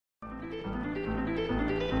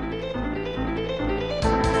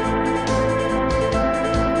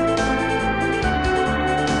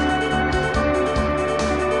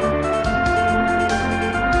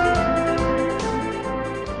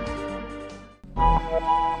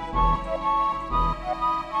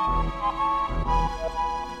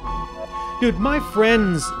Dude, my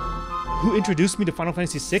friends who introduced me to Final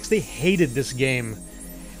Fantasy VI, they hated this game.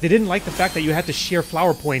 They didn't like the fact that you had to share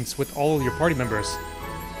flower points with all of your party members.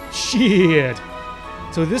 Shit!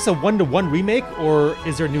 So is this a one-to-one remake, or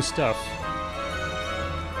is there new stuff?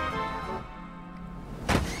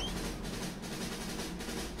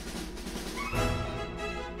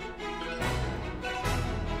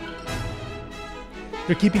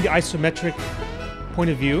 They're keeping the isometric point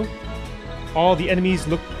of view. All the enemies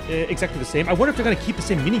look exactly the same. I wonder if they're going to keep the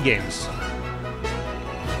same minigames.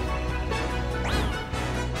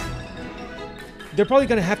 They're probably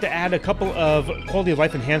going to have to add a couple of quality of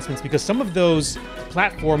life enhancements because some of those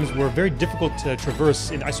platforms were very difficult to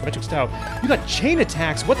traverse in isometric style. You got chain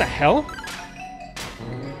attacks, what the hell?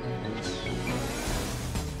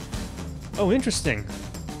 Oh, interesting.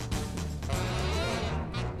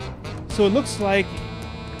 So it looks like...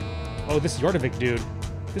 Oh, this Yardavik dude.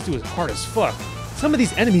 This dude was hard as fuck. Some of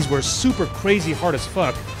these enemies were super crazy hard as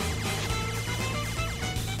fuck.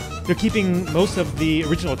 They're keeping most of the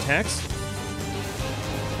original attacks.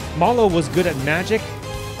 Malo was good at magic.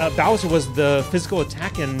 Bowser was the physical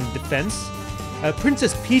attack and defense.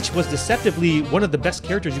 Princess Peach was deceptively one of the best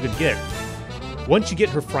characters you could get. Once you get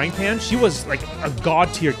her frying pan, she was like a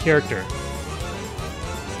god-tier character.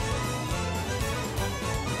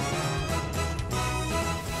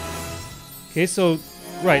 Okay, so...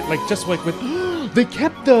 Right, like, just like with... They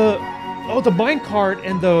kept the... Oh, the minecart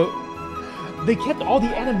and the... They kept all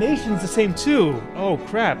the animations the same, too. Oh,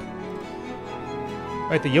 crap.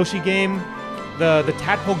 Right, the Yoshi game. The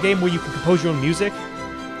Tadpole game where you can compose your own music.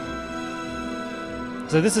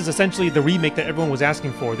 So this is essentially the remake that everyone was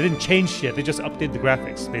asking for. They didn't change shit, they just updated the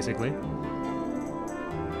graphics, basically.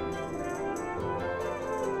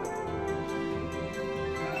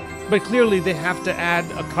 But clearly they have to add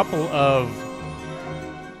a couple of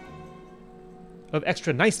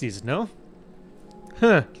extra niceties, no?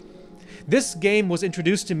 Huh. This game was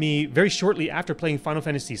introduced to me very shortly after playing Final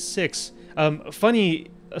Fantasy VI. Funny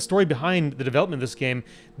story behind the development of this game.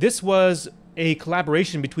 This was a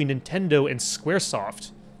collaboration between Nintendo and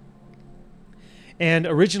Squaresoft. And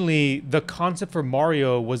originally, the concept for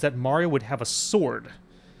Mario was that Mario would have a sword.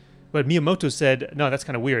 But Miyamoto said, no, that's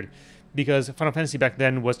kind of weird. Because Final Fantasy back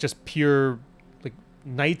then was just pure, like,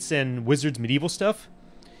 knights and wizards medieval stuff.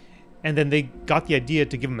 And then they got the idea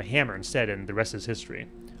to give him a hammer instead, and the rest is history.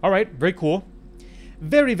 Alright, very cool.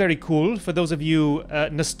 Very, very cool for those of you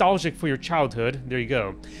nostalgic for your childhood. There you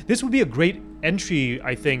go. This would be a great entry,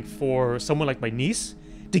 I think, for someone like my niece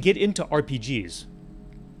to get into RPGs.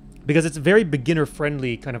 Because it's a very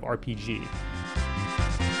beginner-friendly kind of RPG.